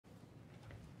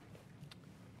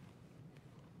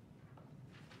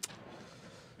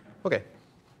Okay.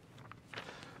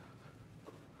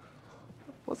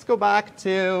 Let's go back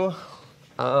to,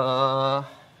 now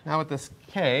with this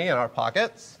k in our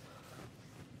pockets,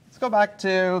 let's go back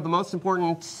to the most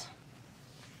important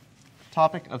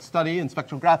topic of study in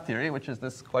spectral graph theory, which is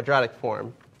this quadratic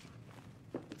form.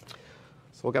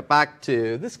 So we'll get back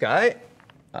to this guy,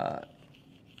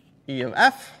 E of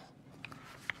f,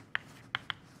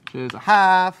 which is a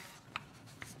half,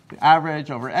 the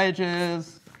average over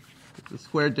edges, the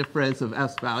squared difference of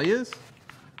f's values.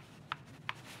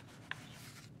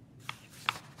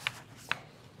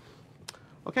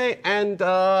 Okay, and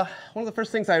one of the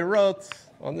first things I wrote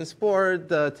on this board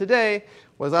today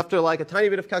was after like a tiny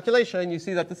bit of calculation, you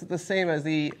see that this is the same as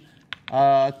the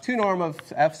 2 norm of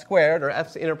f squared, or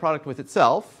f's inner product with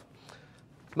itself,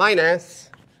 minus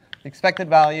the expected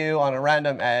value on a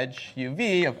random edge,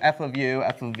 uv, of f of u,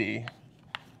 f of v. This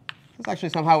is actually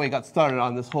somehow we got started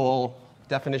on this whole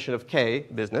definition of k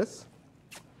business.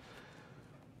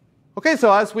 Okay,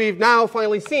 so as we've now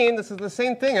finally seen, this is the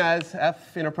same thing as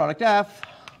f inner product f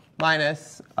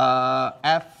minus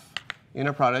f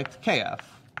inner product kf.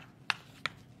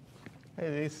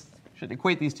 Okay, these should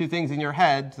equate these two things in your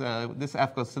head. This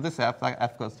f goes to this f, that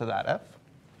f goes to that f.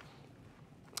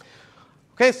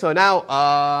 Okay, so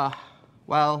now,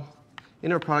 well,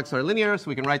 inner products are linear, so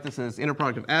we can write this as inner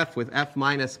product of f with f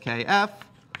minus kf.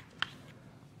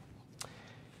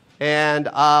 And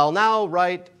I'll now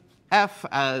write f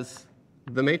as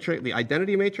the matrix, the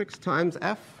identity matrix times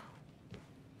f.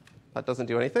 That doesn't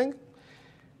do anything.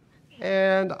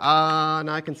 And now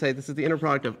I can say this is the inner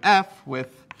product of f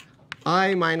with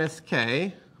I minus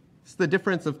k. It's the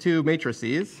difference of two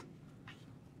matrices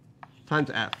times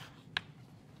f.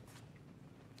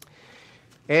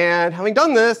 And having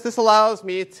done this, this allows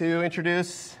me to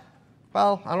introduce,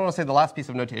 well, I don't want to say the last piece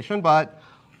of notation, but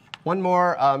one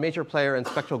more major player in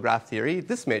spectral graph theory,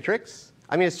 this matrix.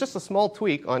 I mean, it's just a small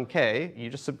tweak on k. You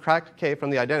just subtract k from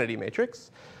the identity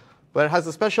matrix. But it has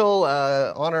a special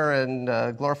honor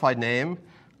and glorified name,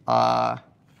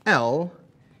 L.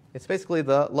 It's basically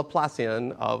the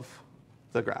Laplacian of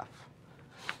the graph.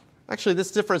 Actually,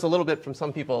 this differs a little bit from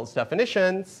some people's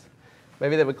definitions.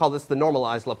 Maybe they would call this the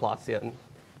normalized Laplacian.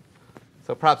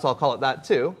 So perhaps I'll call it that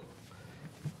too.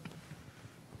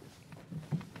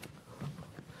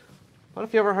 What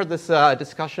if you ever heard this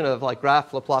discussion of like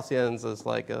graph Laplacians as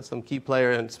like some key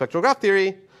player in spectral graph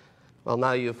theory? Well,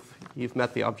 now you've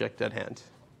met the object at hand.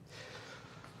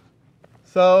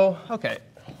 So, okay.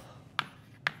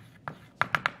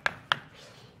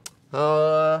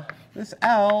 This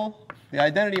L, the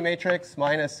identity matrix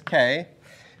minus k,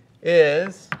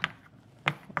 is,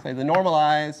 let's say, the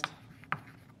normalized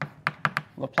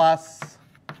Laplace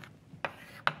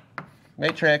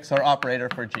matrix or operator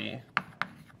for G.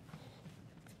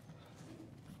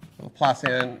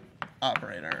 Laplacian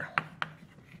operator.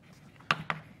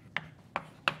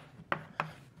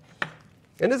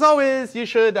 And as always, you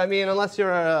should, I mean, unless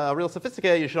you're a real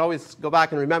sophisticated, you should always go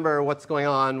back and remember what's going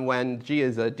on when G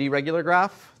is a d-regular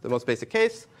graph, the most basic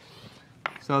case.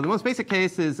 So the most basic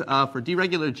case is for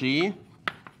d-regular G.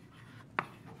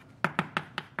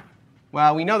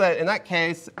 Well, we know that in that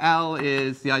case, L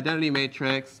is the identity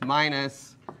matrix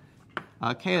minus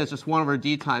k is just 1 over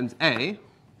d times a.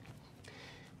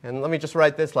 And let me just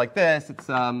write this like this. It's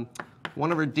 1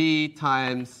 over d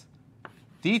times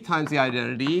the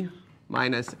identity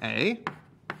minus a.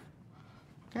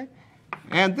 Okay?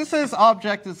 And this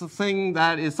object is a thing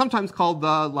that is sometimes called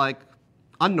the like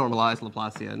unnormalized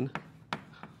Laplacian.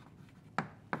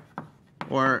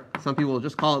 Or some people will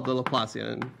just call it the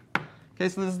Laplacian. Okay,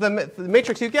 so this is the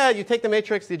matrix you get. You take the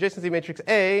matrix, the adjacency matrix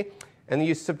A, and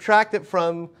you subtract it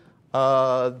from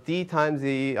d times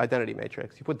the identity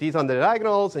matrix. You put these on the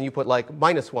diagonals, and you put like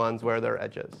minus ones where there are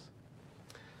edges.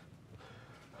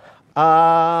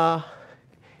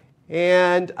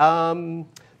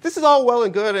 This is all well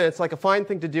and good, and it's like a fine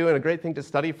thing to do and a great thing to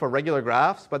study for regular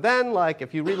graphs. But then, like,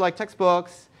 if you read like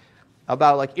textbooks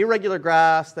about like irregular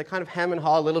graphs, they kind of hem and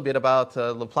haw a little bit about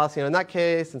Laplacian in that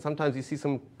case, and sometimes you see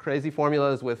some crazy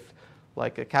formulas with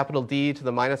like a capital D to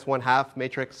the minus 1/2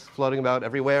 matrix floating about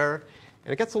everywhere,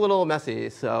 and it gets a little messy.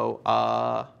 So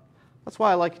that's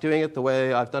why I like doing it the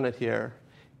way I've done it here.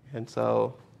 And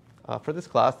so for this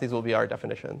class, these will be our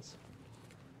definitions.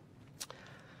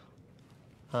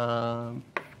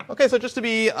 Okay, so just to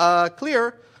be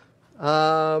clear,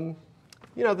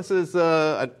 this is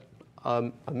a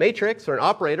matrix or an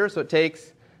operator, so it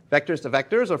takes vectors to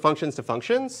vectors or functions to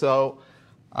functions. So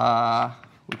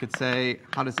we could say,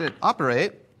 how does it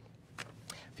operate?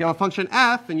 If you have a function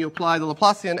f and you apply the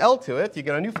Laplacian L to it, you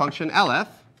get a new function LF.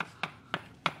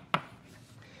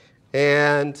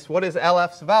 And what is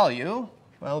LF's value?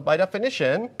 Well, by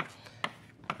definition,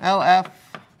 LF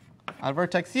at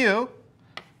vertex U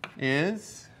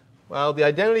is, well, the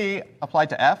identity applied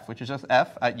to F, which is just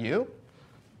F at U.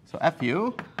 So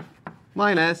FU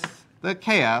minus the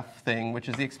KF thing, which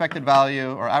is the expected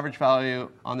value or average value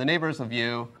on the neighbors of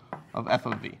U of F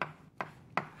of V.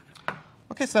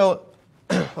 OK, so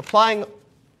applying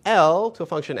L to a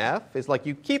function F is like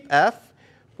you keep F,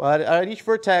 but at each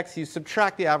vertex you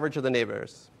subtract the average of the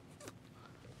neighbors.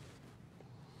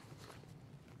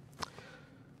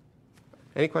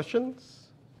 Any questions?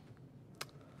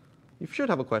 You should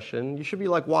have a question. You should be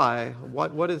like, why?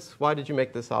 Why did you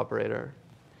make this operator?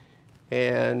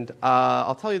 And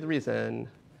I'll tell you the reason.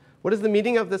 What is the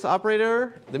meaning of this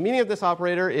operator? The meaning of this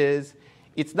operator is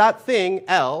it's that thing,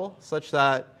 L, such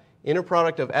that inner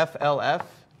product of FLF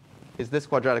is this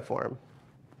quadratic form.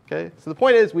 Okay? So the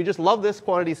point is, we just love this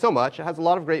quantity so much. It has a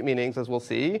lot of great meanings, as we'll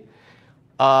see,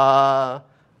 that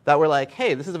we're like,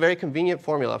 hey, this is a very convenient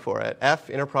formula for it. F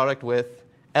inner product with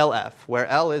LF, where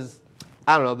L is,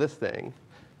 I don't know, this thing.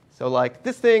 So like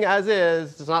this thing as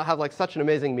is does not have like such an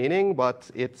amazing meaning,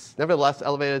 but it's nevertheless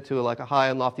elevated to like a high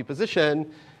and lofty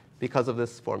position because of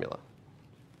this formula.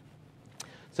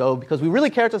 So because we really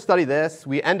care to study this,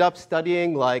 we end up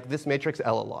studying like this matrix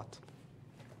L a lot.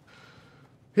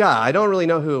 Yeah, I don't really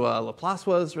know who Laplace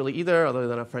was really either, other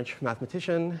than a French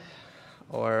mathematician.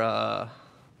 Or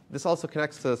this also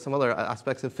connects to some other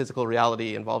aspects of physical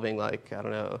reality involving like, I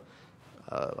don't know,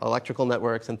 electrical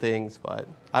networks and things, but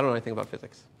I don't know anything about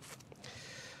physics.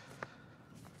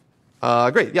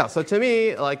 Great, yeah, so to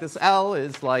me, like this L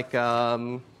is like,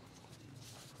 well,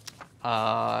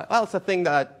 it's a thing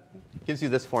that gives you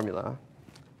this formula.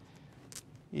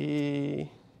 Yeah,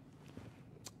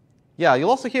 you'll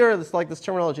also hear this like this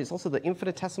terminology. It's also the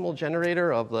infinitesimal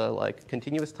generator of the like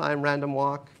continuous time random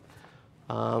walk.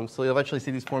 So you'll eventually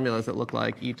see these formulas that look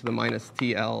like e to the minus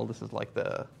TL. This is like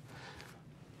the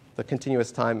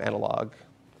continuous time analog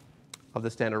of the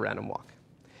standard random walk.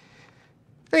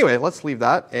 Anyway, let's leave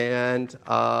that and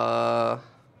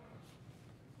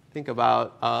think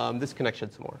about this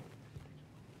connection some more.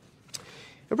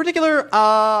 In particular,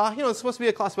 it's supposed to be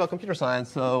a class about computer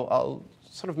science, so I'll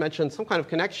sort of mention some kind of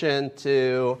connection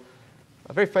to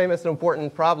a very famous and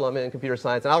important problem in computer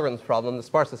science, an algorithms problem, the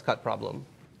sparsest cut problem,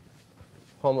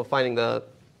 home of finding the,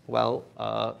 well,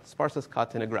 sparsest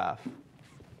cut in a graph.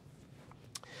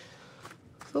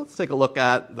 So let's take a look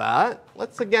at that.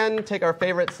 Let's again take our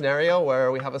favorite scenario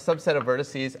where we have a subset of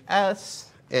vertices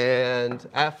S, and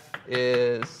F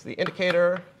is the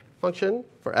indicator function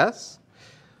for S.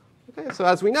 Okay, so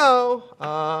as we know,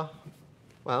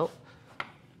 well,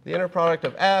 the inner product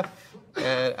of F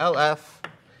and LF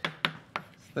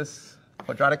is this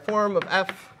quadratic form of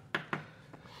F,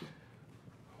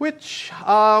 which,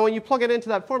 when you plug it into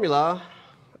that formula,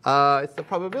 it's the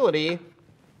probability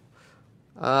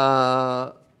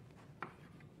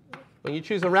when you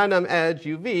choose a random edge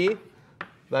uv,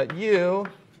 that u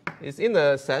is in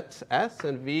the set S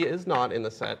and v is not in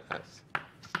the set S.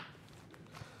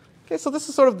 Okay, so this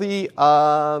is sort of the,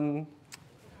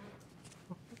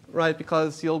 right,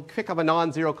 because you'll pick up a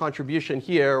non-zero contribution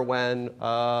here when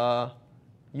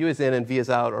u is in and v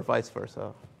is out, or vice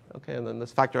versa. Okay, and then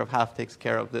this factor of half takes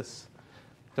care of this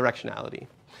directionality.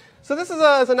 So this is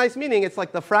a nice meaning. It's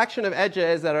like the fraction of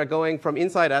edges that are going from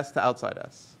inside S to outside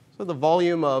S. So the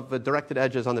volume of the directed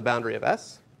edges on the boundary of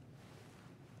S.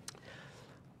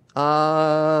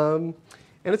 And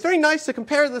it's very nice to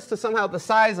compare this to somehow the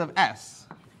size of S,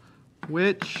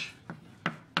 which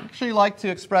I actually like to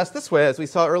express this way, as we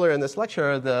saw earlier in this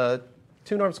lecture, the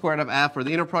 2 norm squared of F, or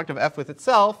the inner product of F with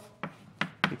itself,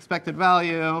 the expected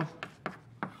value,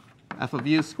 F of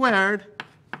u squared,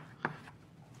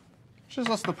 which is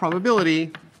just the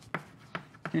probability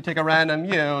if you take a random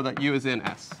u that u is in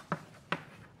S.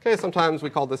 Okay, sometimes we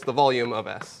call this the volume of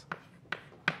S.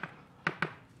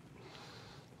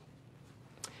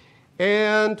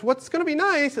 And what's going to be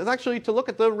nice is actually to look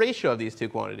at the ratio of these two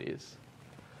quantities.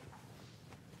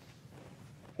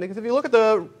 Because if you look at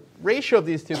the ratio of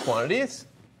these two quantities,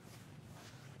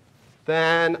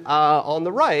 then on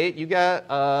the right you get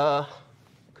a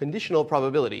conditional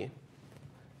probability.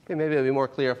 Okay, maybe it'll be more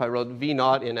clear if I wrote v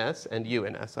naught in S and u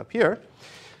in S up here.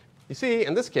 You see,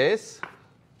 in this case,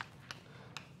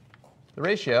 the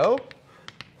ratio,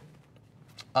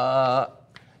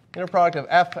 inner product of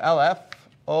FLF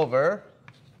over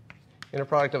inner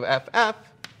product of FF,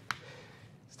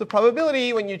 is the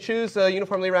probability when you choose a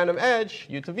uniformly random edge,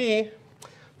 u to v,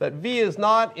 that v is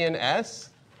not in S,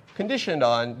 conditioned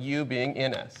on u being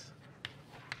in S.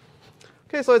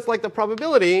 Okay, so it's like the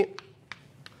probability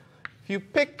if you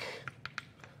pick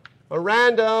a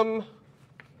random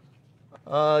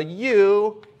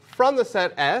U from the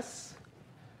set S,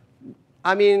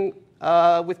 I mean,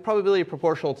 with probability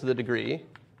proportional to the degree.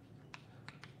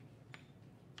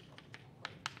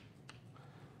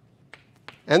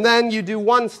 And then you do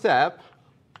one step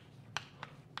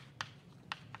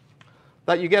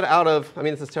that you get out of, I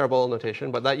mean, this is terrible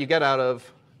notation, but that you get out of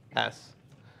S.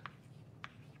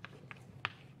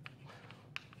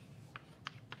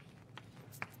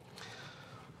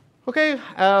 Okay,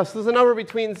 so there's a number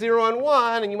between 0 and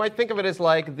 1, and you might think of it as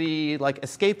like the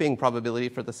escaping probability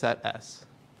for the set S.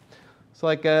 So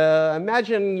like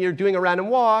imagine you're doing a random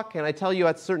walk, and I tell you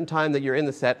at a certain time that you're in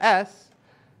the set S,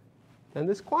 and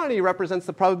this quantity represents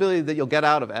the probability that you'll get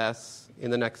out of S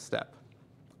in the next step.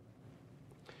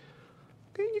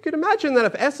 Okay, you could imagine that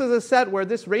if S is a set where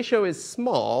this ratio is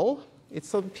small,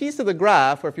 it's a piece of the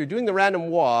graph where if you're doing the random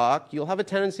walk, you'll have a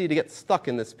tendency to get stuck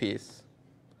in this piece.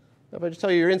 If I just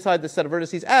tell you you're inside this set of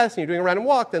vertices S and you're doing a random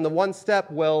walk, then the one step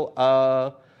will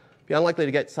be unlikely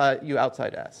to get you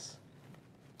outside S.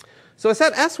 So a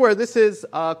set S where this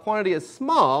quantity is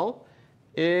small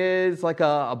is like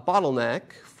a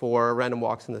bottleneck for random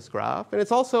walks in this graph. And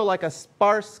it's also like a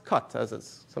sparse cut, as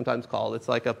it's sometimes called. It's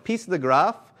like a piece of the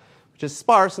graph which is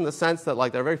sparse in the sense that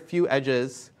like there are very few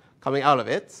edges coming out of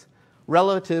it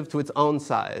relative to its own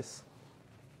size.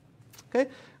 Okay?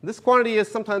 This quantity is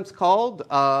sometimes called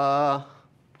the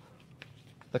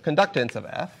conductance of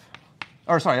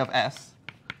of S.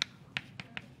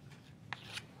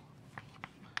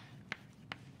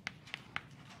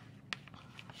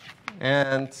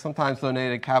 And sometimes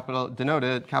denoted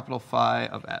capital phi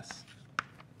of S.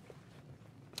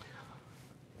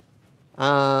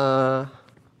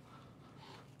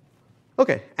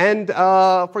 Okay, and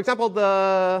for example,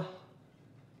 the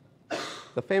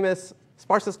famous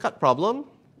sparsest cut problem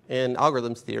in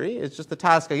algorithms theory is just the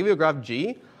task. I give you a graph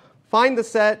G. Find the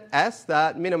set S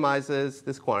that minimizes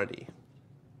this quantity.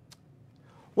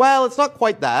 Well, it's not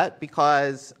quite that,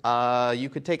 because you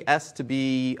could take S to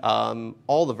be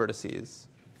all the vertices.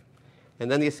 And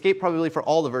then the escape probability for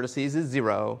all the vertices is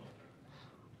 0.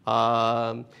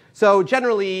 So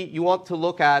generally, you want to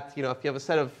look at, if you have a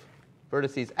set of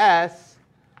vertices S,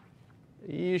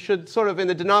 you should sort of in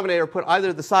the denominator put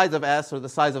either the size of S or the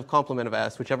size of complement of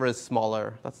S, whichever is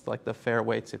smaller. That's like the fair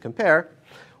way to compare.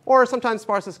 Or sometimes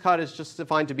sparsest cut is just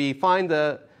defined to be find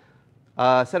the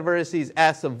set of vertices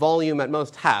S of volume at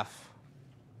most half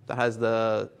that has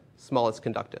the smallest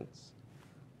conductance.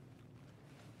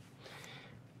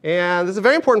 And this is a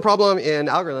very important problem in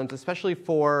algorithms, especially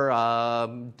for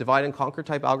divide and conquer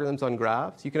type algorithms on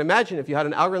graphs. You can imagine if you had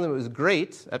an algorithm that was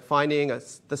great at finding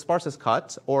the sparsest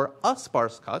cut or a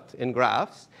sparse cut in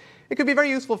graphs, it could be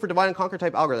very useful for divide and conquer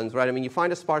type algorithms, right? I mean, you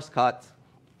find a sparse cut,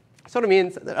 sort of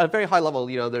means at a very high level,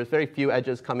 there's very few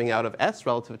edges coming out of S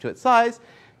relative to its size.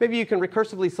 Maybe you can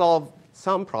recursively solve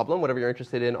some problem, whatever you're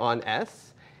interested in, on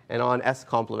S and on S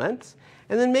complement.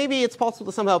 And then maybe it's possible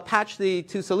to somehow patch the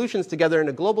two solutions together in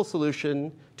a global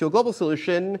solution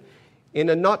in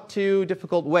a not too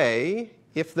difficult way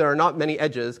if there are not many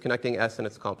edges connecting S and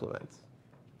its complements.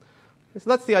 So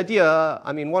that's the idea.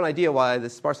 I mean, one idea why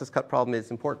this sparsest cut problem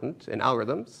is important in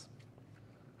algorithms.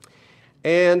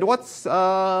 And what's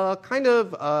kind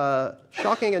of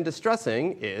shocking and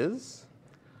distressing is,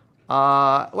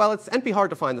 well, it's NP hard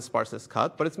to find the sparsest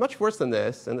cut, but it's much worse than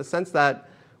this in the sense that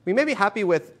we may be happy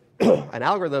with an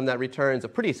algorithm that returns a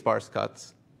pretty sparse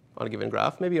cut on a given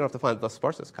graph. Maybe you don't have to find the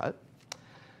sparsest cut.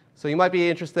 So you might be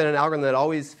interested in an algorithm that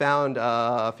always found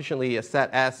efficiently a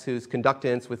set S whose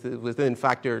conductance within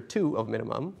factor 2 of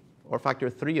minimum, or factor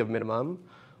 3 of minimum,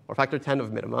 or factor 10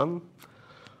 of minimum.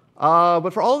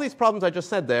 But for all of these problems I just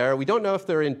said there, we don't know if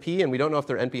they're in P and we don't know if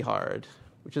they're NP hard,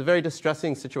 which is a very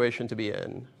distressing situation to be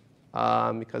in.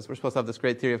 Because we're supposed to have this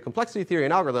great theory of complexity theory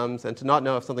in algorithms, and to not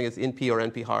know if something is in P or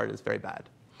NP hard is very bad.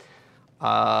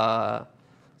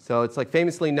 So it's like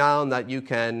famously known that you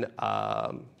can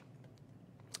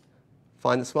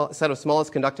find the set of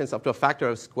smallest conductance up to a factor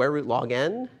of square root log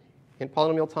n in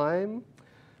polynomial time,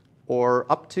 or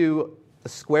up to the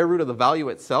square root of the value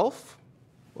itself.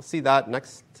 We'll see that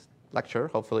next lecture,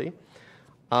 hopefully.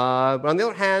 But on the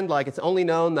other hand, it's only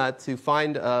known that to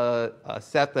find a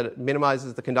set that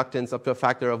minimizes the conductance up to a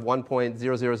factor of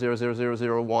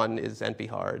 1.00000001 is NP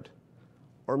hard.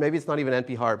 Or maybe it's not even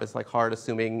NP hard, but it's hard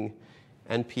assuming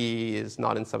NP is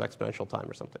not in sub-exponential time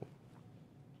or something.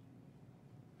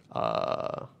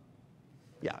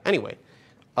 Yeah, anyway.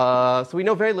 So we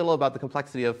know very little about the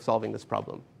complexity of solving this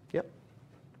problem. Yep?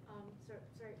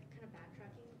 Sorry, kind of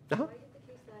backtracking. Uh-huh. Why is it the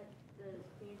case that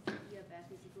the quantity of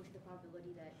S is equal to the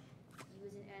probability that U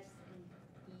is in S and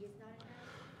B is not in S?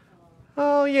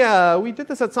 Oh, yeah, we did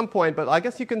this at some point, but I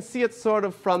guess you can see it sort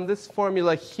of from this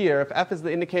formula here. If f is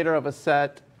the indicator of a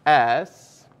set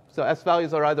S, so S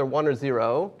values are either 1 or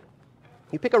 0,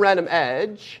 you pick a random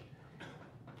edge.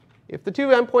 If the two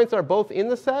endpoints are both in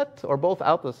the set or both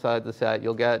outside the set,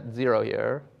 you'll get 0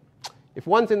 here. If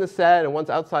one's in the set and one's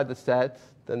outside the set,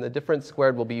 then the difference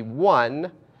squared will be 1.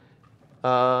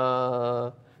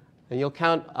 And you'll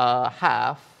count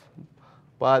half.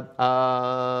 But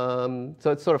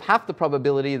so it's sort of half the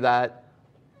probability that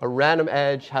a random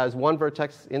edge has one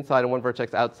vertex inside and one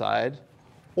vertex outside.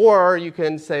 Or you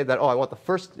can say that, oh, I want the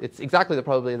first, it's exactly the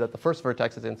probability that the first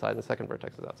vertex is inside and the second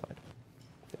vertex is outside.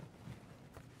 Yeah.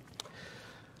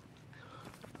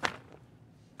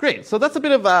 Great, so that's a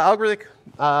bit of algorithmic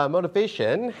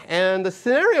motivation. And the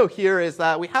scenario here is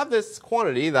that we have this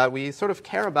quantity that we sort of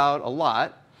care about a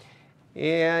lot.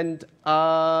 And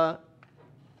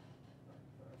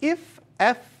if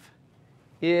f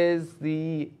is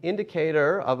the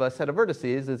indicator of a set of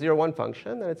vertices, the 0, 1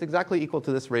 function, then it's exactly equal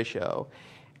to this ratio.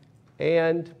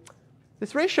 And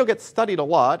this ratio gets studied a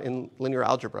lot in linear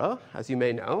algebra, as you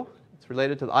may know. It's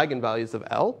related to the eigenvalues of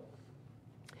L.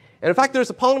 And in fact,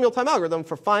 there's a polynomial time algorithm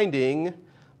for finding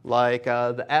like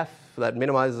the f that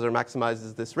minimizes or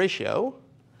maximizes this ratio.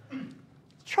 The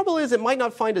trouble is it might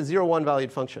not find a 0, 1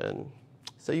 valued function.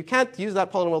 So you can't use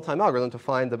that polynomial time algorithm to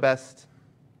find the best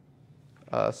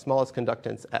smallest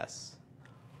conductance S.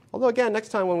 Although again, next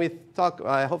time when we talk,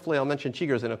 hopefully I'll mention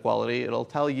Cheeger's inequality. It'll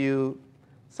tell you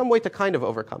some way to kind of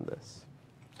overcome this.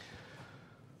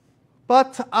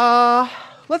 But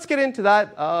let's get into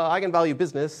that eigenvalue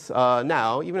business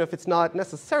now, even if it's not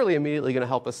necessarily immediately going to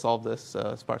help us solve this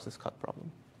sparsest cut problem.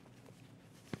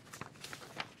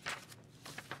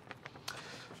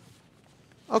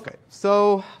 OK,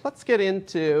 so let's get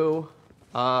into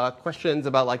questions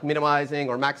about like minimizing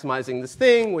or maximizing this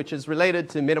thing, which is related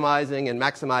to minimizing and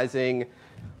maximizing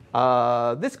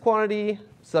this quantity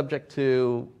subject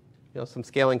to some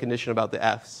scaling condition about the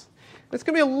f's. It's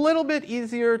going to be a little bit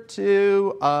easier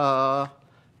to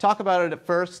talk about it at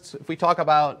first if we talk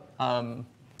about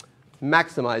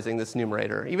maximizing this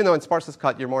numerator, even though in sparsest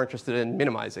cut you're more interested in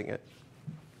minimizing it.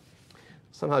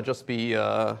 Somehow just be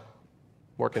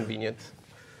more convenient.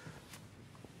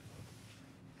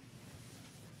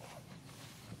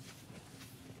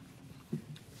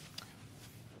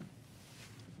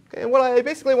 Okay, and what I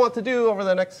basically want to do over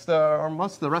the next, or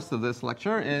most of the rest of this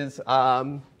lecture is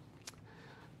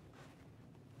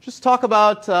just talk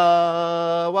about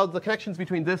well, the connections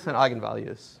between this and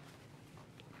eigenvalues.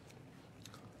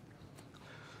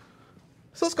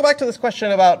 So let's go back to this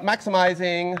question about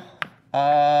maximizing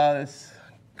this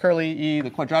curly E,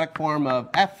 the quadratic form of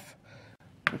f,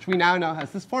 which we now know has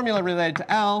this formula related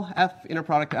to L, f inner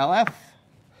product LF.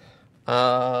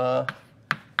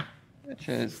 Which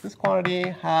is this quantity,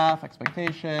 half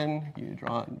expectation, you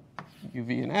draw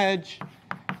uv an edge,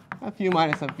 fu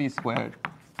minus fv squared.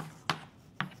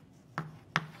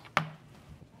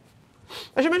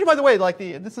 I should mention, by the way, like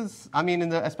this is, I mean,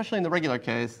 especially in the regular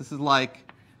case, this is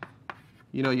like,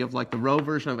 you have like the row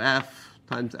version of f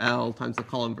times L times the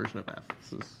column version of f.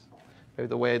 This is maybe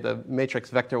the way, the matrix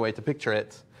vector way to picture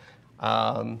it.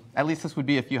 At least this would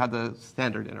be if you had the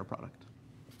standard inner product.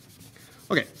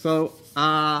 OK, so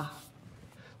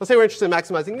let's say we're interested in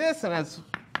maximizing this, and as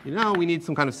you know, we need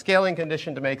some kind of scaling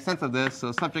condition to make sense of this.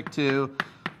 So subject to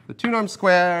the 2 norm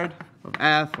squared of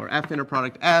f, or f inner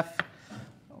product f,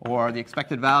 or the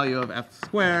expected value of f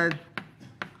squared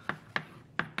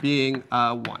being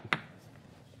 1.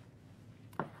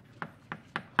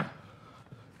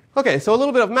 OK, so a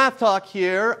little bit of math talk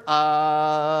here.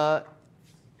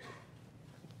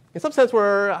 In some sense, we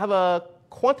have a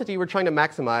quantity we're trying to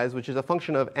maximize, which is a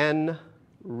function of n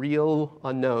real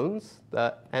unknowns,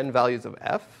 the n values of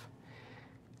f.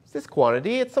 It's this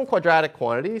quantity. It's some quadratic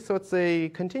quantity, so it's a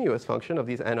continuous function of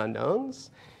these n unknowns.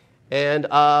 And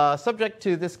subject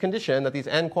to this condition that these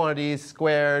n quantities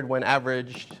squared when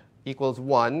averaged equals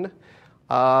 1,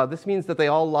 this means that they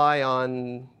all lie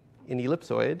on an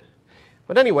ellipsoid.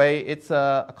 But anyway, it's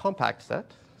a compact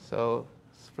set. So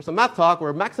for some math talk,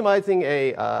 we're maximizing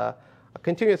a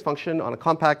continuous function on a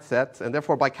compact set, and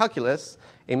therefore by calculus,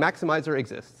 a maximizer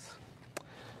exists.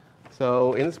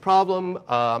 So in this problem,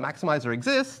 a maximizer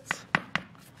exists.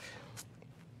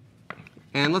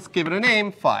 And let's give it a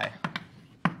name, phi.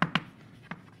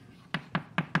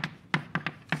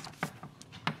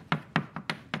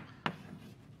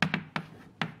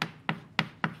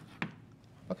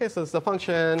 OK, so it's the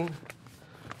function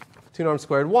 2 norm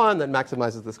squared 1 that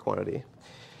maximizes this quantity.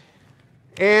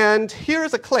 And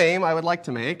here's a claim I would like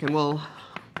to make, and we'll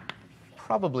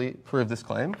probably prove this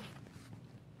claim.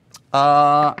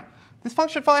 this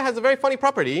function phi has a very funny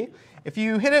property. If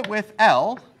you hit it with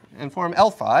L and form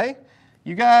L phi,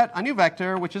 you get a new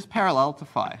vector which is parallel to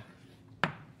phi.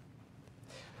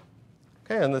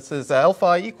 Okay, and this is L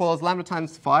phi equals lambda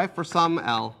times phi for some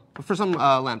L, for some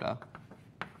lambda.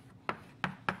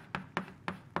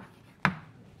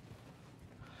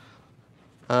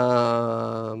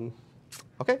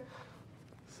 Okay.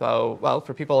 So, well,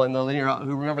 for people in the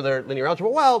who remember their linear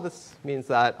algebra well, this means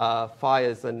that phi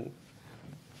is an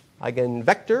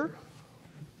eigenvector,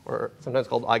 or sometimes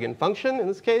called eigenfunction in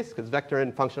this case, because vector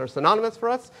and function are synonymous for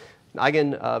us, an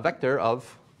eigenvector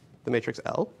of the matrix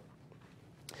L.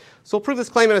 So we'll prove this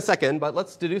claim in a second, but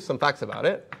let's deduce some facts about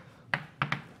it.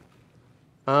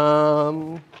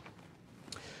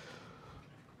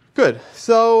 Good.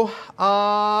 So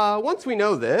once we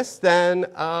know this, then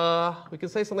we can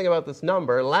say something about this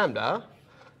number, lambda.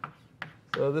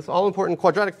 So this all-important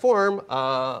quadratic form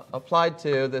applied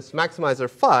to this maximizer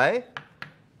phi,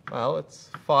 well,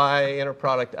 it's phi inner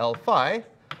product L phi,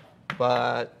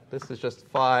 but this is just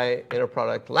phi inner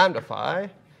product lambda phi.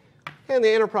 And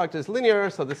the inner product is linear,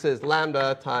 so this is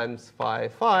lambda times phi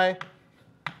phi.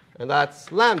 And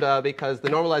that's lambda because the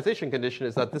normalization condition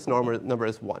is that this number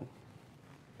is 1.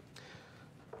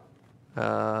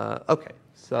 Okay,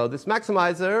 so this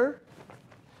maximizer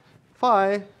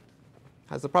phi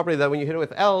has the property that when you hit it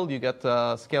with L, you get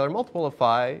a scalar multiple of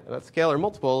phi, and that scalar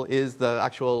multiple is the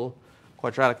actual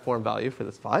quadratic form value for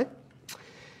this phi.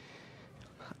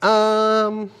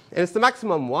 And it's the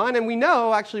maximum one, and we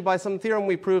know actually by some theorem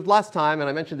we proved last time, and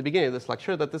I mentioned at the beginning of this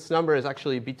lecture, that this number is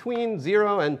actually between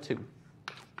 0 and 2.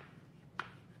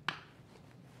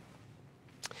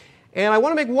 And I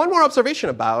want to make one more observation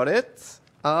about it.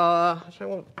 Actually, I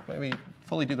won't maybe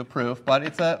fully do the proof, but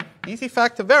it's an easy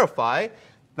fact to verify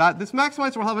that this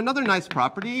maximizer will have another nice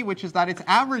property, which is that its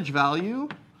average value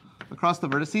across the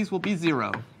vertices will be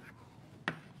 0.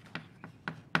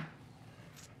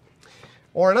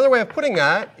 Or another way of putting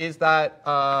that is that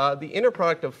the inner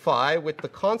product of phi with the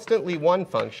constantly 1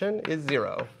 function is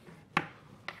 0. Right?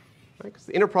 Because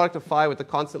the inner product of phi with the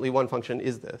constantly 1 function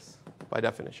is this, by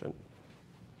definition.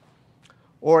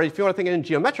 Or if you want to think in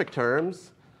geometric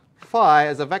terms, phi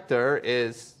as a vector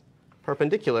is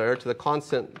perpendicular to the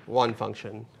constant 1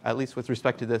 function, at least with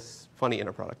respect to this funny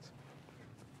inner product.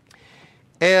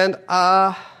 And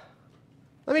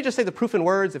let me just say the proof in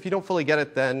words. If you don't fully get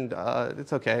it, then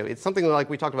it's OK. It's something like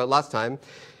we talked about last time.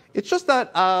 It's just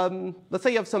that let's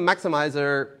say you have some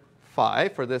maximizer phi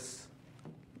for this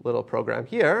little program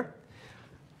here.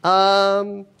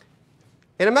 And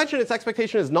imagine its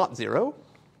expectation is not 0.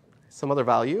 Some other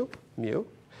value, mu.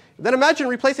 Then imagine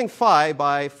replacing phi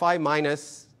by phi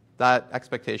minus that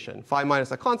expectation. Phi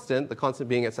minus a constant, the constant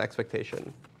being its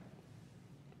expectation.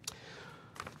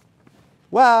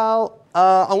 Well,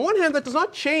 on one hand, that does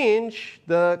not change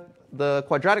the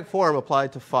quadratic form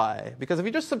applied to phi. Because if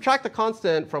you just subtract the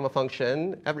constant from a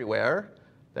function everywhere,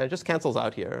 then it just cancels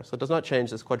out here. So it does not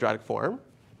change this quadratic form.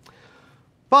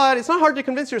 But it's not hard to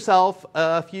convince yourself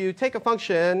if you take a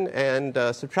function and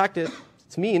subtract its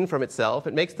mean from itself,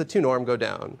 it makes the 2 norm go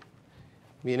down.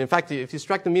 I mean, in fact, if you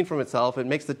subtract the mean from itself, it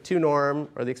makes the 2 norm,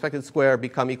 or the expected square,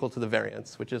 become equal to the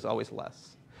variance, which is always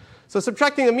less. So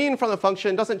subtracting the mean from the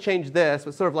function doesn't change this,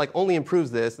 but sort of like only improves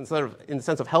this instead of in the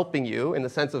sense of helping you, in the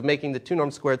sense of making the 2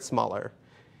 norm squared smaller.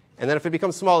 And then if it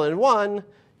becomes smaller than 1,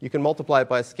 you can multiply it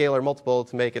by a scalar multiple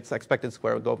to make its expected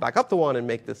square go back up to 1 and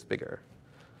make this bigger.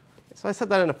 So I said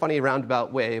that in a funny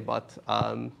roundabout way, but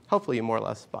hopefully you more or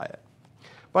less buy it.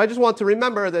 But I just want to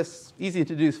remember this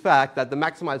easy-to-deduce fact that the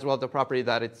maximizer will have the property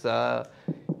that it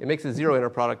makes a 0 inner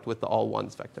product with the all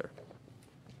ones vector.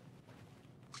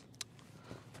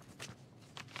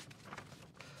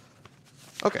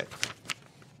 OK.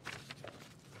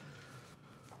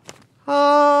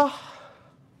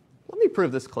 Let me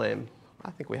prove this claim.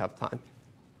 I think we have time.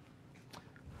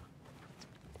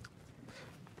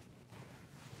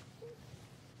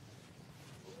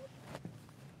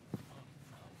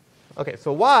 OK,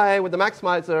 so why would the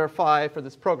maximizer phi for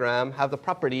this program have the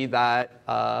property that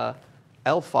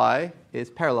L phi is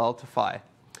parallel to phi?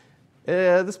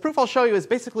 This proof I'll show you is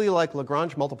basically like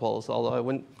Lagrange multiples, although I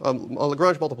wouldn't,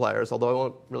 Lagrange multipliers, although I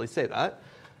won't really say that,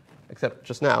 except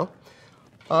just now.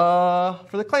 For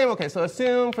the claim, OK, so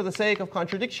assume for the sake of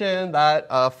contradiction that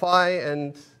phi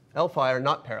and L phi are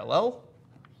not parallel.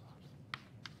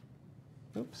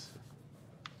 Oops.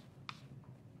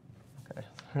 OK,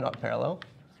 they're not parallel.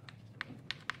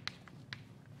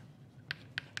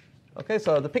 OK,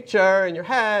 so the picture in your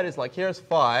head is like here's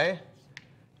phi.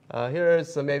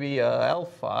 Here's maybe L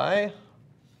phi.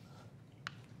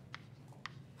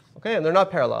 OK, and they're not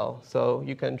parallel. So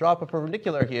you can drop a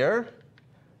perpendicular here.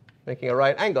 making a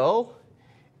right angle.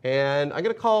 And I'm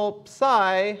going to call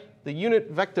psi the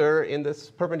unit vector in this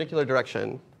perpendicular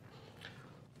direction.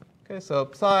 Okay, so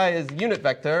psi is unit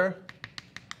vector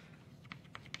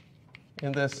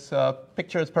in this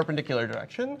picture's perpendicular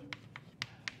direction.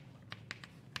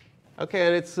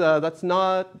 Okay, and that's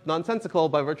not nonsensical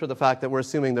by virtue of the fact that we're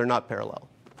assuming they're not parallel.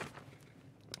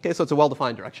 Okay, so it's a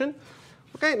well-defined direction.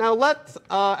 Okay, now let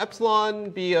epsilon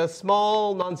be a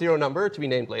small non-zero number to be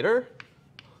named later.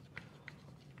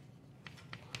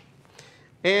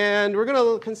 And we're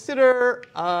going to consider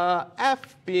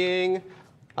f being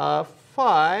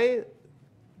phi,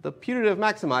 the putative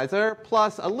maximizer,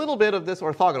 plus a little bit of this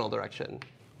orthogonal direction,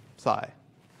 psi.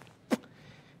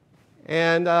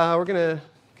 And we're going to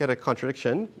get a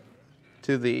contradiction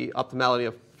to the optimality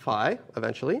of phi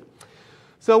eventually.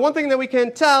 So one thing that we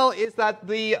can tell is that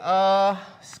the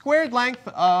squared length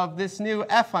of this new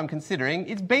f I'm considering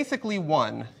is basically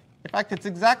 1. In fact, it's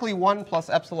exactly 1 plus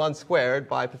epsilon squared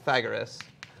by Pythagoras.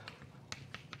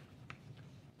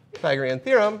 Pythagorean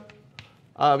theorem,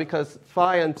 because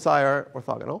phi and psi are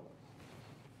orthogonal.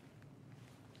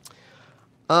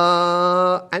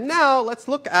 And now let's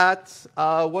look at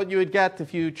what you would get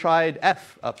if you tried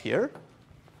f up here.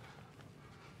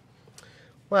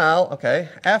 Well, OK,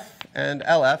 f and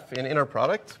LF in inner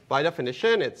product. By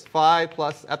definition, it's phi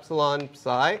plus epsilon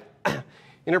psi,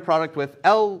 inner product with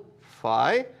L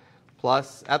phi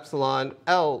plus epsilon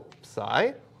L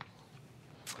psi.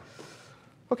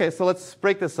 OK, so let's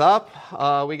break this up.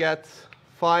 We get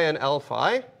phi and L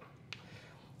phi.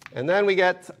 And then we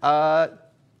get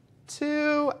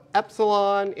 2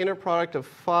 epsilon inner product of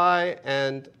phi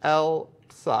and L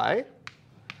psi.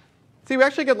 See, we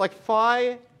actually get like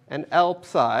phi and L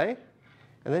psi.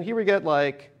 And then here we get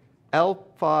like L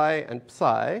phi and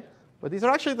psi. But these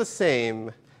are actually the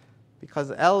same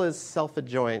because L is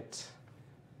self-adjoint.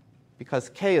 Because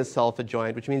K is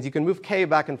self-adjoint, which means you can move K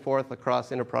back and forth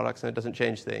across inner products and it doesn't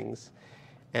change things.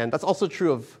 And that's also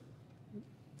true of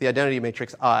the identity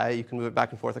matrix I. You can move it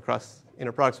back and forth across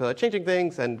inner products without changing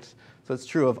things. And so it's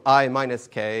true of I minus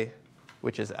K,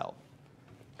 which is L.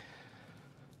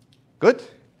 Good.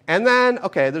 And then,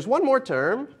 OK, there's one more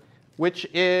term, which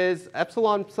is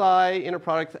epsilon psi inner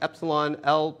product epsilon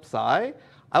L psi.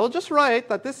 I will just write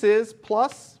that this is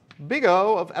plus big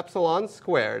O of epsilon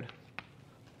squared.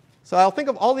 So I'll think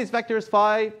of all these vectors,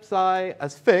 phi, psi,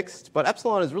 as fixed, but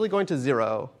epsilon is really going to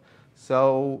 0.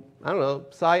 So I don't know,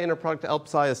 psi inner product L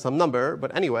psi is some number,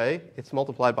 but anyway, it's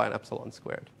multiplied by an epsilon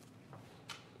squared.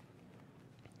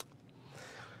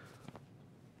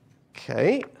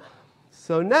 OK,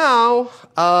 so now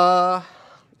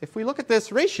if we look at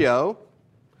this ratio,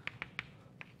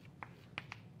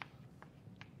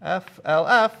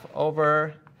 FLF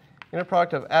over inner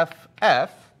product of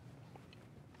FF,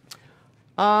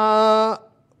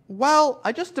 well,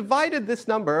 I just divided this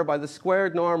number by the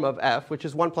squared norm of f, which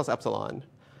is 1 plus epsilon.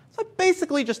 So I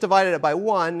basically just divided it by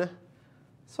 1.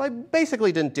 So I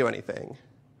basically didn't do anything.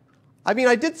 I mean,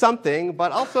 I did something,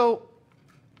 but also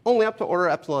only up to order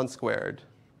epsilon squared.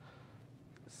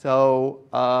 So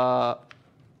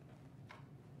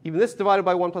even this divided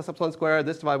by 1 plus epsilon squared,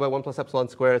 this divided by 1 plus epsilon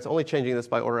squared, it's only changing this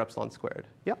by order epsilon squared.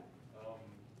 Yeah?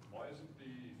 Why isn't the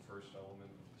first element of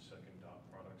the second dot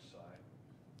product psi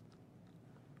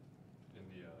in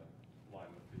the line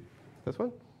with the... This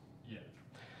one? Yeah.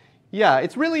 Yeah,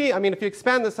 it's really, I mean, if you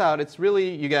expand this out, it's really,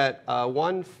 you get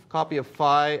one copy of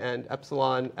phi and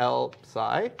epsilon L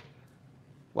psi.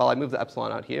 Well, I move the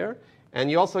epsilon out here. And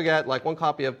you also get like one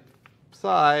copy of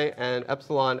psi and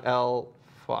epsilon L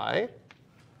phi.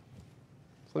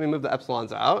 So let me move the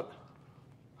epsilons out.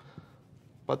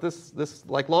 But this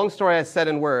like long story I said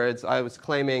in words, I was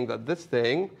claiming that this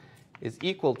thing is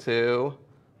equal to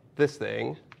this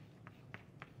thing,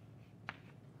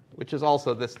 which is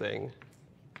also this thing.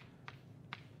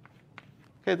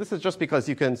 Okay, this is just because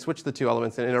you can switch the two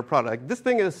elements in inner product. This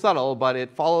thing is subtle, but it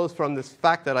follows from this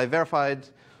fact that I verified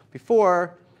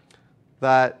before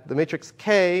that the matrix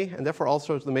K, and therefore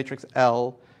also the matrix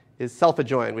L, is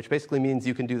self-adjoint, which basically means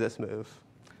you can do this move.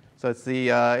 So it's the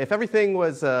if everything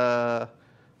was the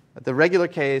regular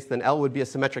case, then L would be a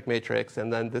symmetric matrix,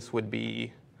 and then this would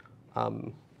be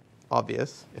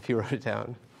obvious if you wrote it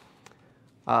down.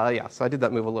 Yeah, so I did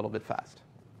that move a little bit fast.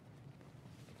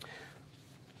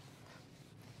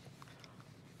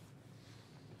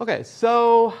 OK,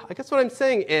 so I guess what I'm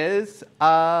saying is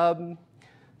I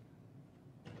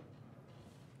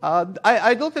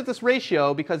looked at this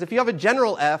ratio because if you have a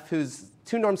general f whose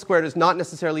 2 norm squared is not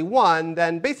necessarily 1,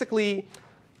 then basically,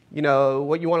 you know,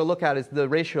 what you want to look at is the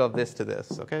ratio of this to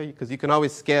this, okay? Because you can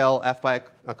always scale f by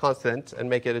a constant and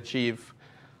make it achieve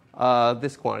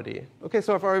this quantity. Okay,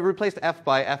 so if I replaced f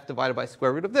by f divided by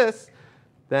square root of this,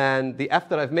 then the f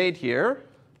that I've made here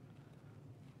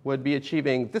would be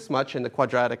achieving this much in the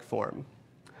quadratic form.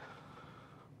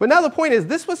 But now the point is,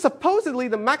 this was supposedly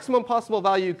the maximum possible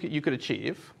value you could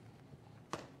achieve.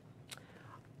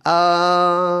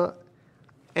 And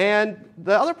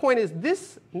the other point is,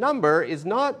 this number is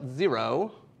not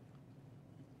 0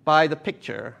 by the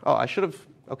picture. Oh, I should have,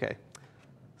 OK.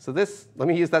 So this, let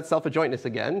me use that self-adjointness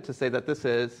again to say that this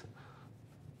is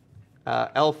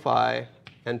L phi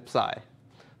and psi.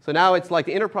 So now it's like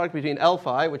the inner product between L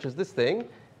phi, which is this thing,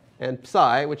 and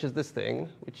psi, which is this thing,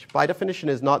 which by definition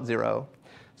is not 0.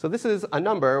 So this is a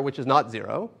number which is not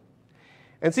 0.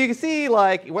 And so you can see,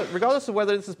 like, regardless of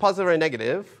whether this is positive or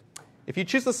negative, if you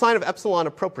choose the sign of epsilon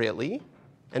appropriately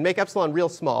and make epsilon real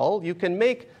small, you can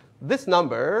make this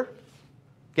number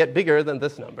get bigger than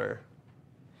this number.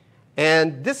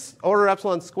 And this order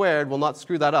epsilon squared will not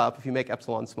screw that up if you make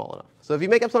epsilon small enough. So if you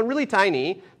make epsilon really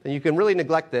tiny, then you can really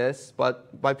neglect this.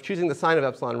 But by choosing the sign of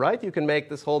epsilon right, you can make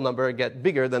this whole number get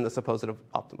bigger than the supposed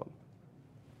optimum.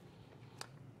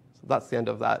 So that's the end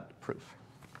of that proof.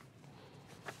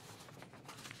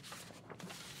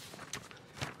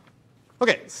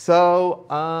 OK, so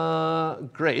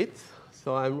great.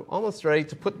 So I'm almost ready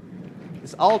to put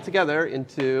this all together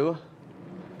into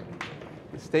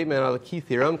a statement of a key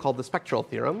theorem called the Spectral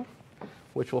Theorem,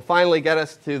 which will finally get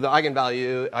us to the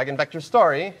eigenvector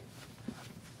story,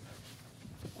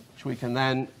 which we can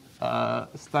then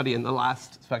study in the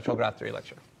last spectral graph theory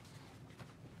lecture.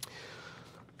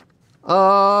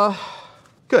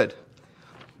 Good.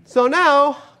 So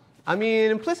now, I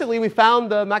mean, implicitly, we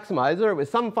found the maximizer with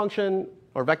some function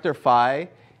or vector phi.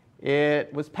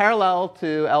 It was parallel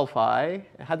to L phi.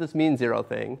 It had this mean 0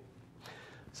 thing.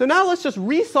 So now let's just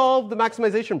resolve the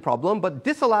maximization problem, but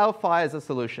disallow phi as a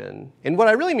solution. And what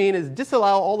I really mean is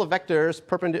disallow all the vectors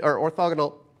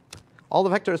orthogonal, all the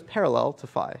vectors parallel to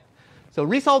phi. So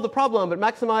resolve the problem, but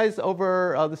maximize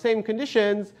over the same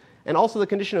conditions, and also the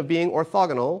condition of being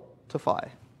orthogonal to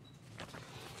phi.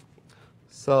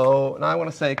 So now I want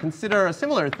to say, consider a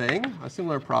similar thing, a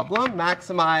similar problem.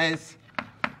 Maximize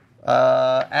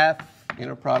f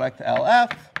inner product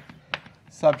LF,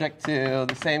 subject to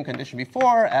the same condition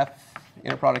before. F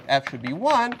inner product f should be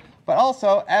 1, but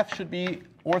also f should be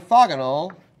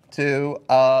orthogonal to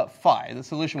phi, the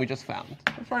solution we just found.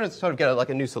 I'm trying to sort of get like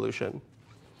a new solution.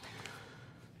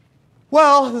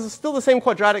 Well, this is still the same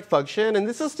quadratic function, and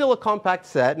this is still a compact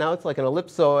set. Now it's like an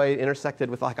ellipsoid intersected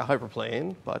with like a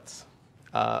hyperplane, but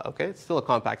OK, it's still a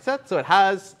compact set, so it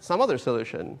has some other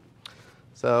solution.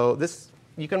 So this,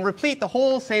 you can repeat the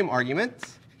whole same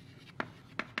argument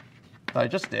that I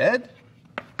just did,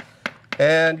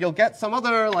 and you'll get some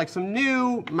other, like some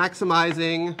new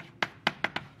maximizing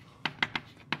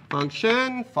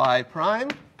function, phi prime.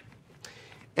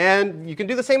 And you can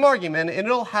do the same argument, and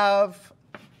it'll have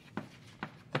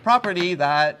the property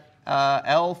that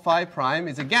L phi prime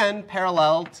is again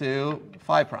parallel to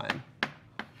phi prime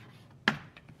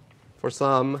for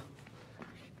some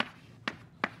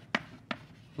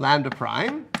lambda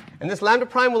prime. And this lambda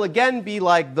prime will again be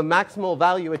like the maximal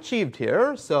value achieved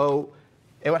here. So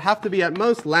it would have to be at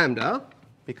most lambda,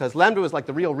 because lambda is like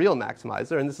the real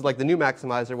maximizer. And this is like the new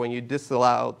maximizer when you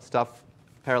disallow stuff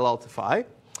parallel to phi.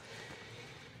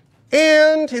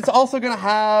 And it's also going to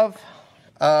have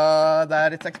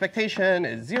that its expectation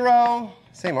is 0.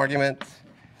 Same argument.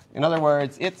 In other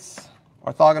words, it's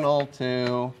orthogonal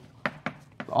to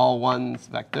the all ones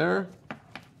vector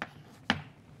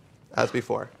as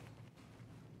before.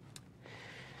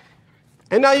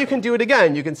 And now you can do it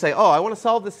again. You can say, oh, I want to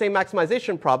solve the same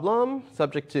maximization problem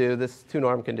subject to this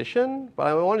 2-norm condition, but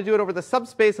I want to do it over the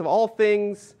subspace of all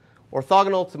things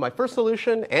orthogonal to my first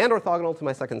solution and orthogonal to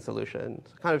my second solution.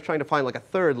 So kind of trying to find like a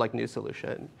third like new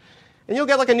solution. And you'll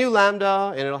get like a new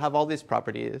lambda, and it'll have all these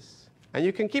properties. And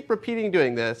you can keep repeating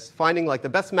doing this, finding like the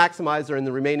best maximizer in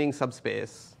the remaining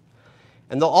subspace.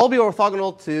 And they'll all be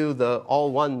orthogonal to the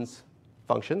all ones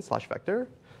function / vector.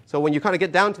 So when you kind of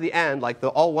get down to the end, like the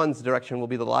all ones direction will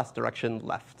be the last direction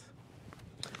left.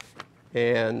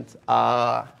 And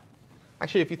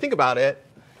actually, if you think about it,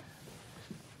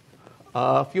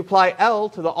 if you apply L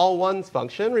to the all ones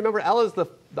function, remember L is the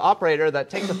operator that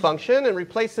takes a function and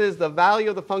replaces the value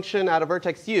of the function at a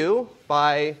vertex u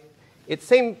by its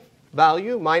same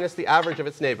value minus the average of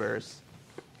its neighbors.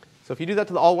 So if you do that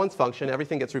to the all ones function,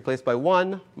 everything gets replaced by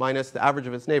 1 minus the average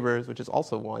of its neighbors, which is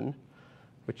also 1,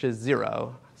 which is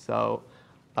 0. So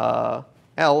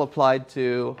L applied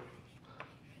to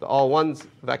the all ones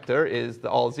vector is the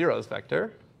all zeros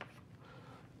vector.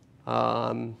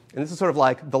 And this is sort of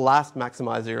like the last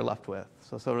maximizer you're left with.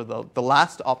 So sort of the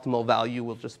last optimal value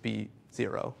will just be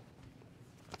 0.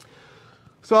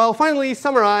 So I'll finally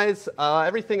summarize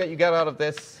everything that you get out of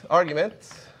this argument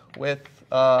with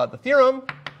the theorem,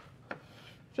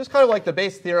 just kind of like the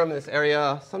base theorem in this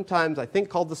area, sometimes I think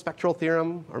called the spectral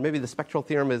theorem, or maybe the spectral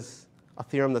theorem is a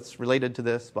theorem that's related to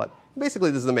this, but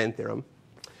basically this is the main theorem.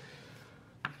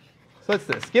 So it's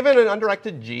this. Given an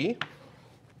undirected G,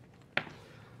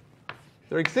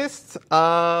 there exists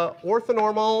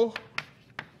orthonormal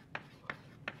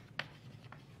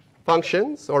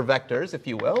functions, or vectors, if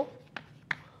you will.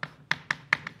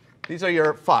 These are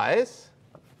your phi's,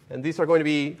 and these are going to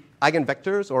be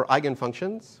eigenvectors or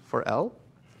eigenfunctions for L.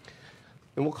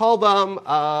 And we'll call them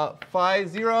phi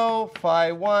 0,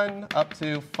 phi 1, up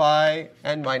to phi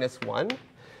n minus 1.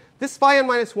 This phi n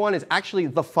minus 1 is actually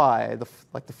the phi,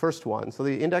 like the first one. So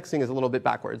the indexing is a little bit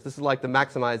backwards. This is like the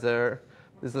maximizer.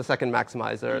 This is the second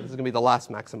maximizer. This is going to be the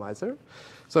last maximizer.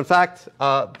 So in fact,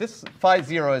 this phi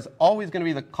 0 is always going to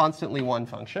be the constantly 1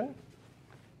 function.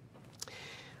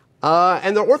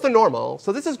 And they're orthonormal.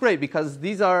 So this is great because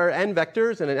these are n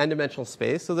vectors in an n-dimensional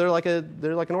space. So they're like an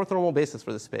orthonormal basis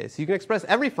for the space. You can express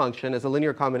every function as a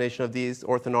linear combination of these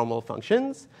orthonormal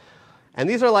functions. And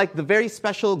these are like the very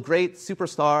special, great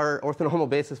superstar orthonormal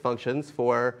basis functions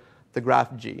for the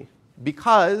graph G,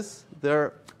 because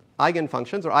they're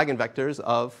eigenfunctions or eigenvectors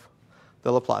of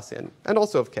the Laplacian, and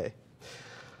also of K.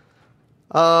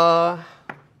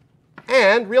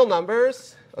 And real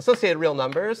numbers, associated real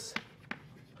numbers,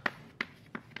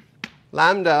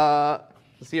 lambda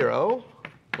 0,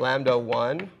 lambda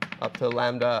 1, up to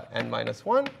lambda n minus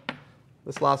 1.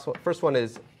 This first one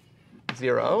is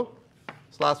 0.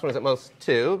 This last one is at most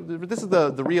 2. This is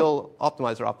the real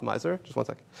optimizer. Just one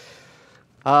second.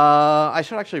 I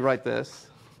should actually write this.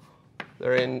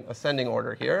 They're in ascending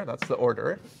order here. That's the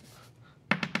order.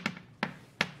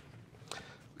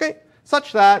 Okay,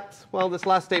 such that, well, this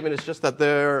last statement is just that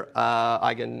they're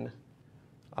eigenvectors.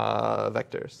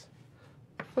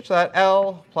 Such that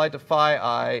L applied to phi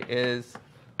I is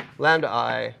lambda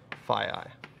I phi I.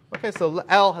 Okay, so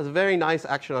L has a very nice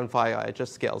action on phi I. It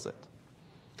just scales it.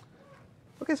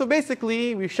 Okay, so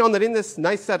basically, we've shown that in this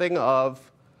nice setting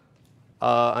of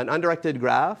an undirected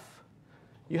graph,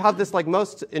 you have this like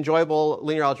most enjoyable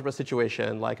linear algebra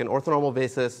situation, like an orthonormal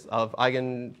basis of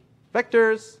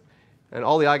eigenvectors, and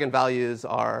all the eigenvalues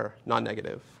are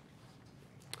non-negative.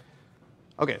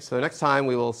 Okay, so next time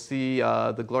we will see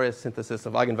the glorious synthesis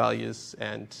of eigenvalues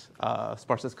and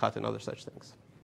sparsest cut and other such things.